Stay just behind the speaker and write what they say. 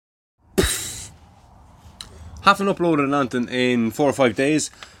Haven't uploaded an anthem in 4 or 5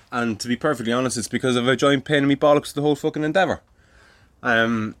 days, and to be perfectly honest, it's because of a giant pain in me bollocks to the whole fucking endeavour.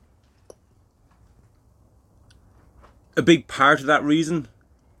 A big part of that reason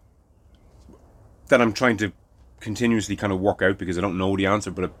that I'm trying to continuously kind of work out, because I don't know the answer,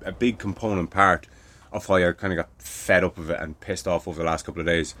 but a big component part of why I kind of got fed up of it and pissed off over the last couple of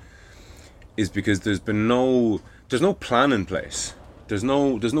days is because there's no plan in place. There's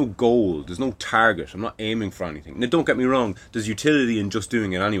no goal, there's no target. I'm not aiming for anything. Now, don't get me wrong, there's utility in just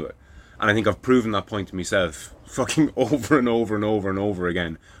doing it anyway. And I think I've proven that point to myself fucking over and over and over and over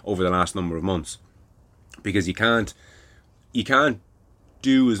again over the last number of months. Because you can't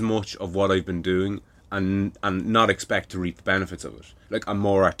do as much of what I've been doing and not expect to reap the benefits of it. Like, I'm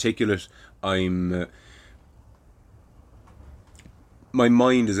more articulate, my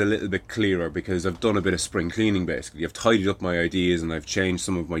mind is a little bit clearer because I've done a bit of spring cleaning, basically. I've tidied up my ideas and I've changed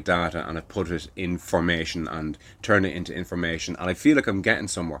some of my data and I've put it in formation and turned it into information, and I feel like I'm getting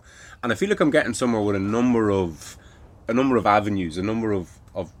somewhere. And I feel like I'm getting somewhere with a number of avenues, a number of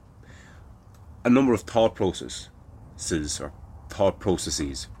thought processes or thought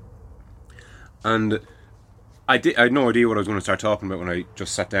processes. And I had no idea what I was going to start talking about when I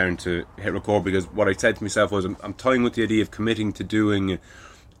just sat down to hit record, because what I said to myself was I'm toying with the idea of committing to doing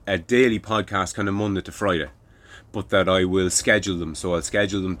a daily podcast kind of Monday to Friday, but that I will schedule them. So I'll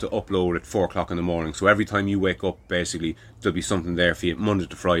schedule them to upload at 4 o'clock in the morning. So every time you wake up, basically, there'll be something there for you Monday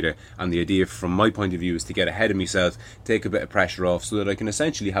to Friday. And the idea from my point of view is to get ahead of myself, take a bit of pressure off so that I can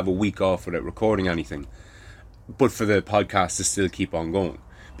essentially have a week off without recording anything. But for the podcast to still keep on going.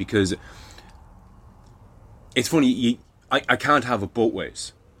 Because it's funny, I can't have it both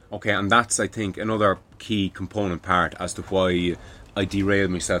ways, okay? And that's, I think, another key component part as to why I derailed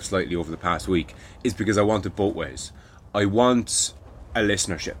myself slightly over the past week, is because I want it both ways. I want a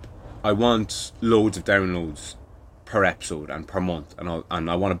listenership. I want loads of downloads per episode and per month, and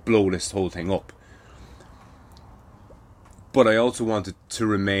I want to blow this whole thing up. But I also want it to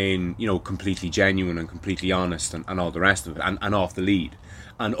remain, completely genuine and completely honest and all the rest of it, and off the lead.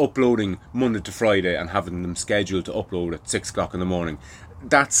 And uploading Monday to Friday and having them scheduled to upload at 6 o'clock in the morning,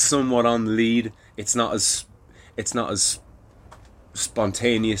 that's somewhat on the lead. It's not as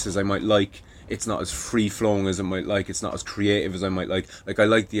spontaneous as I might like. It's not as free flowing as I might like. It's not as creative as I might like. Like, I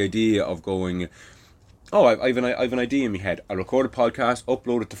like the idea of going, I've an idea in my head. I'll record a podcast,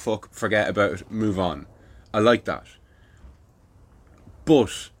 upload it to forget about it, move on. I like that.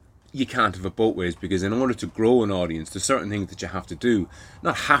 But you can't have it both ways, because in order to grow an audience, there's certain things that you have to do.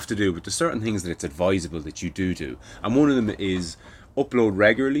 Not have to do, but there's certain things that it's advisable that you do. And one of them is upload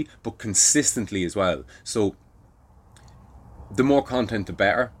regularly, but consistently as well. So the more content, the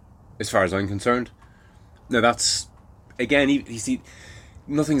better, as far as I'm concerned. Now that's, again, you see,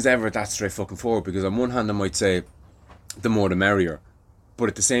 nothing's ever that straight fucking forward, because on one hand I might say the more the merrier. But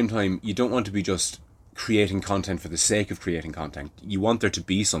at the same time, you don't want to be just creating content for the sake of creating content. You want there to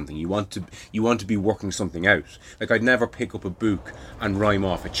be something. You want to be working something out. Like, I'd never pick up a book and rhyme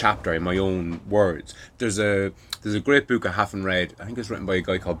off a chapter in my own words. There's a great book I haven't read. I think it's written by a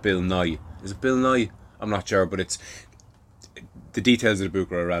guy called Bill Nye. Is it Bill Nye? I'm not sure, but the details of the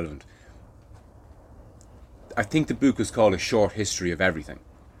book are irrelevant. I think the book is called A Short History of Everything.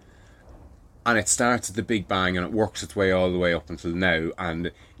 And it starts at the Big Bang and it works its way all the way up until now.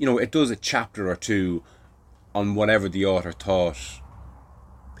 And, it does a chapter or two on whatever the author thought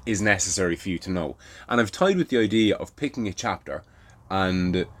is necessary for you to know. And I've tied with the idea of picking a chapter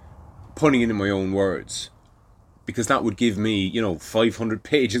and putting it in my own words, because that would give me, 500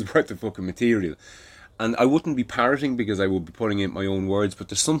 pages worth of fucking material. And I wouldn't be parroting, because I would be putting in my own words, but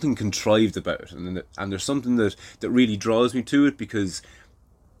there's something contrived about it. And there's something that really draws me to it, because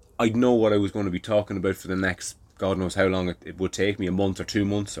I'd know what I was going to be talking about for the next, God knows how long it would take me, a month or 2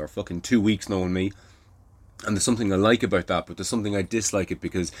 months or fucking 2 weeks, knowing me. And there's something I like about that, but there's something I dislike it,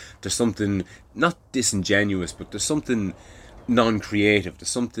 because there's something, not disingenuous, but there's something non-creative, there's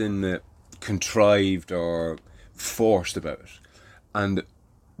something contrived or forced about it. And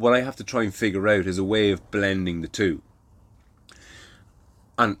what I have to try and figure out is a way of blending the two.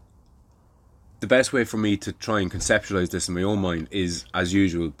 And the best way for me to try and conceptualize this in my own mind is, as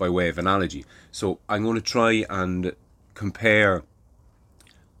usual, by way of analogy. So I'm going to try and compare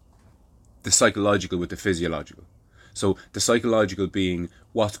the psychological with the physiological. So the psychological being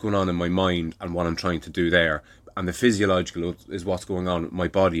what's going on in my mind and what I'm trying to do there, and the physiological is what's going on with my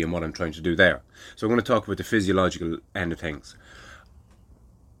body and what I'm trying to do there. So I'm going to talk about the physiological end of things.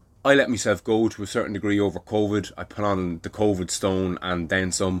 I let myself go to a certain degree over COVID. I put on the COVID stone and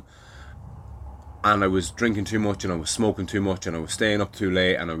then some. And I was drinking too much, and I was smoking too much, and I was staying up too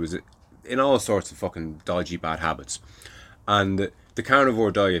late, and I was in all sorts of fucking dodgy bad habits. And the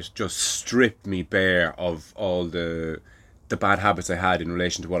carnivore diet just stripped me bare of all the bad habits I had in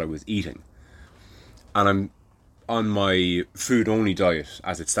relation to what I was eating. And I'm on my food only diet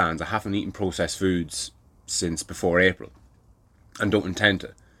as it stands. I haven't eaten processed foods since before April and don't intend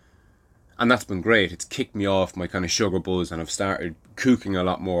to. And that's been great. It's kicked me off my kind of sugar buzz, and I've started cooking a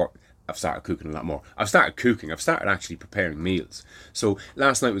lot more. I've started cooking. I've started actually preparing meals. So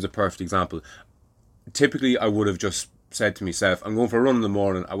last night was a perfect example. Typically, I would have just said to myself, I'm going for a run in the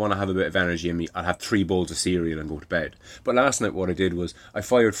morning, I want to have a bit of energy in me, I'll have 3 bowls of cereal and go to bed. But last night what I did was, I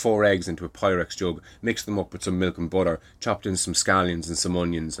fired 4 eggs into a Pyrex jug, mixed them up with some milk and butter, chopped in some scallions and some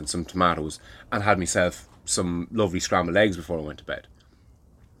onions and some tomatoes, and had myself some lovely scrambled eggs before I went to bed.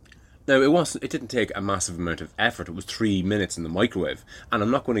 Now, it didn't take a massive amount of effort. It was 3 minutes in the microwave, and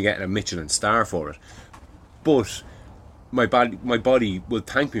I'm not going to get a Michelin star for it. But my body will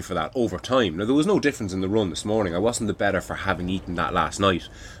thank me for that over time. Now, there was no difference in the run this morning. I wasn't the better for having eaten that last night.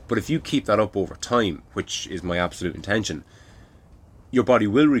 But if you keep that up over time, which is my absolute intention, your body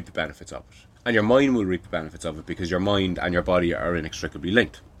will reap the benefits of it. And your mind will reap the benefits of it, because your mind and your body are inextricably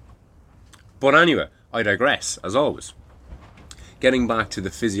linked. But anyway, I digress, as always. Getting back to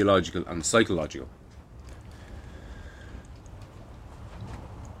the physiological and psychological.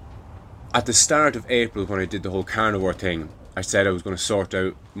 At the start of April, when I did the whole carnivore thing, I said I was going to sort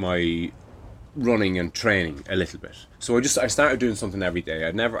out my running and training a little bit. So I started doing something every day.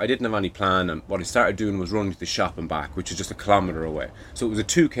 I didn't have any plan, and what I started doing was running to the shop and back, which is just a kilometre away. So it was a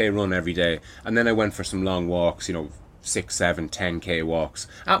 2k run every day, and then I went for some long walks, 6, 7, 10k walks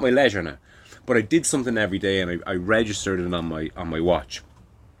at my leisure now. But I did something every day, and I registered it on my watch.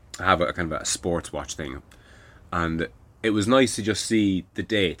 I have a kind of a sports watch thing, and it was nice to just see the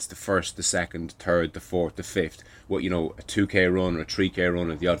dates: the 1st, the 2nd, 3rd, the 4th, the 5th. What, a 2k run or a 3k run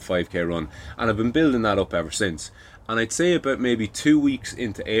or the odd 5k run, and I've been building that up ever since. And I'd say about maybe 2 weeks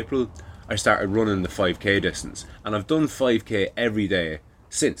into April, I started running the 5k distance, and I've done 5k every day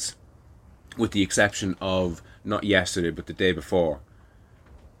since, with the exception of not yesterday but the day before.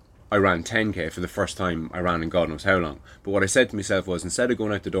 I ran 10k for the first time I ran in God knows how long. But what I said to myself was, instead of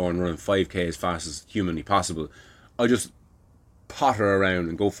going out the door and running 5k as fast as humanly possible, I just potter around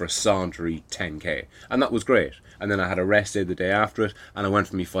and go for a sauntery 10k. And that was great. And then I had a rest day the day after it, and I went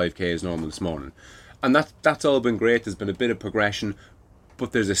for me 5k as normal this morning. And that's all been great. There's been a bit of progression,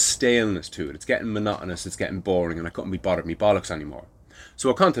 but there's a staleness to it. It's getting monotonous, it's getting boring, and I couldn't be bothered me bollocks anymore. So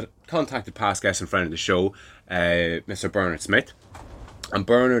I contacted past guest and friend of the show, Mr. Bernard Smith. And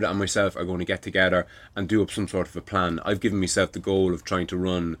Bernard and myself are going to get together and do up some sort of a plan. I've given myself the goal of trying to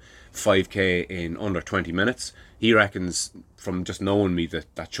run 5k in under 20 minutes. He reckons, from just knowing me,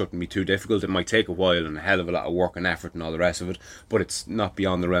 that shouldn't be too difficult. It might take a while and a hell of a lot of work and effort and all the rest of it, but it's not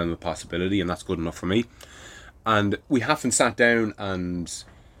beyond the realm of possibility, and that's good enough for me. And we haven't sat down and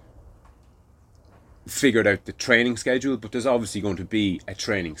figured out the training schedule, but there's obviously going to be a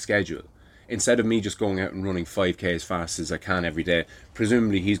training schedule. Instead of me just going out and running 5k as fast as I can every day,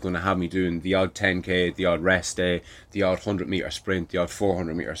 presumably he's going to have me doing the odd 10k, the odd rest day, the odd 100 metre sprint, the odd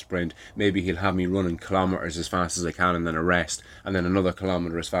 400 metre sprint. Maybe he'll have me running kilometres as fast as I can and then a rest, and then another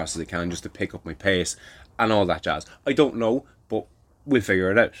kilometre as fast as I can, just to pick up my pace and all that jazz. I don't know, but we'll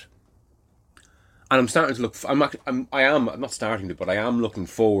figure it out. And I'm starting to look, I'm not starting to, but I am looking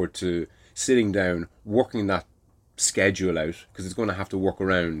forward to sitting down, working that schedule out, because it's going to have to work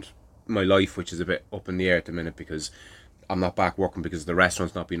around my life, which is a bit up in the air at the minute, because I'm not back working because the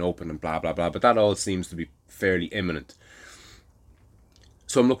restaurant's not been open and blah blah blah, but that all seems to be fairly imminent.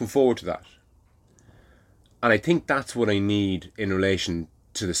 So I'm looking forward to that, and I think that's what I need in relation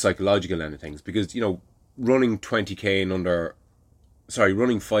to the psychological end of things, because running 5k in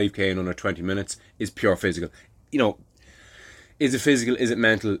under 20 minutes is pure physical. Is it physical? Is it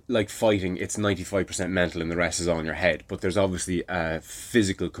mental? Like fighting, it's 95% mental and the rest is all in your head. But there's obviously a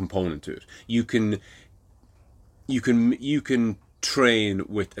physical component to it. You can train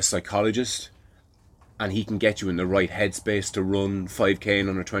with a psychologist, and he can get you in the right headspace to run 5k in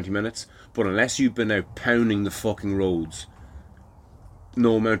under 20 minutes. But unless you've been out pounding the fucking roads,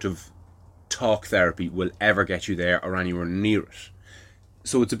 no amount of talk therapy will ever get you there or anywhere near it.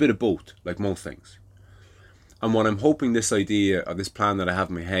 So it's a bit of both, like most things. And what I'm hoping, this idea, or this plan that I have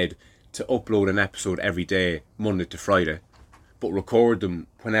in my head, to upload an episode every day, Monday to Friday, but record them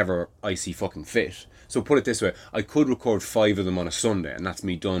whenever I see fucking fit. So put it this way, I could record 5 of them on a Sunday, and that's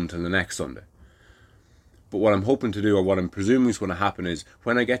me done till the next Sunday. But what I'm hoping to do, or what I'm presuming is going to happen, is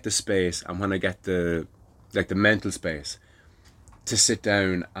when I get the space, and when I get the mental space to sit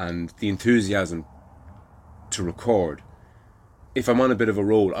down and the enthusiasm to record, if I'm on a bit of a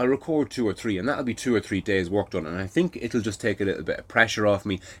roll, I'll record 2 or 3, and that'll be 2 or 3 days work done. And I think it'll just take a little bit of pressure off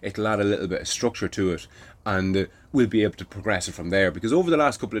me. It'll add a little bit of structure to it, and we'll be able to progress it from there. Because over the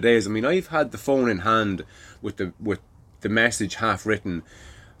last couple of days, I mean, I've had the phone in hand with the message half written.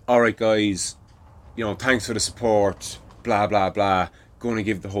 All right, guys, you know, thanks for the support. Blah blah blah. Going to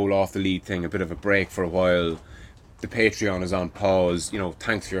give the whole Off the Lead thing a bit of a break for a while. The Patreon is on pause. You know,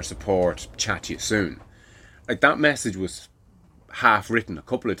 thanks for your support. Chat to you soon. Like, that message was half written a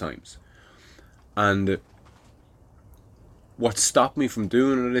couple of times, and what stopped me from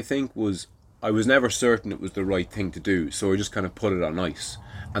doing it, I think, was I was never certain it was the right thing to do, so I just kind of put it on ice.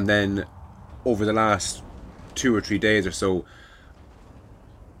 And then over the last 2 or 3 days or so,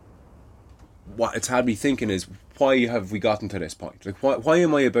 what it's had me thinking is, why have we gotten to this point? Like, why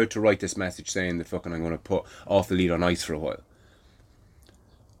am I about to write this message saying that fucking I'm going to put Off the Lead on ice for a while?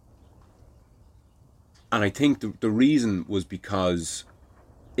 And I think the reason was because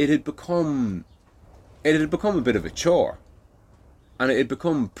it had become a bit of a chore. And it had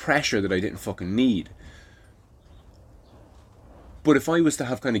become pressure that I didn't fucking need. But if I was to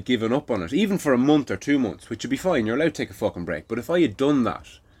have kind of given up on it, even for a month or 2 months, which would be fine, you're allowed to take a fucking break. But if I had done that,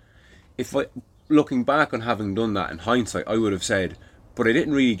 looking back on having done that in hindsight, I would have said, but I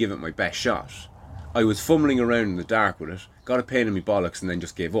didn't really give it my best shot. I was fumbling around in the dark with it, got a pain in my bollocks, and then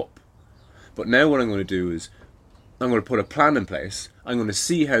just gave up. But now what I'm going to do is, I'm going to put a plan in place. I'm going to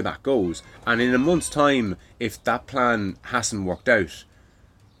see how that goes. And in a month's time, if that plan hasn't worked out,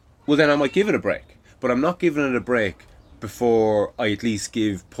 well, then I might give it a break. But I'm not giving it a break before I at least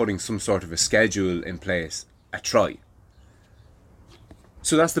give putting some sort of a schedule in place a try.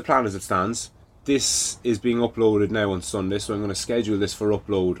 So that's the plan as it stands. This is being uploaded now on Sunday, so I'm going to schedule this for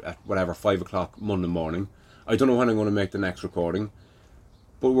upload at whatever, 5 o'clock Monday morning. I don't know when I'm going to make the next recording,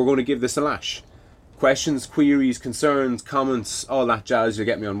 but we're going to give this a lash. Questions, queries, concerns, comments, all that jazz, you'll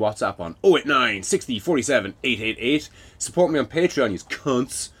get me on WhatsApp on 089 60 47 888. Support me on Patreon, you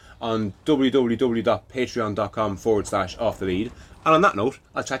cunts, on www.patreon.com/offthelead. And on that note,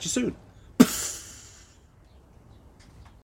 I'll chat you soon.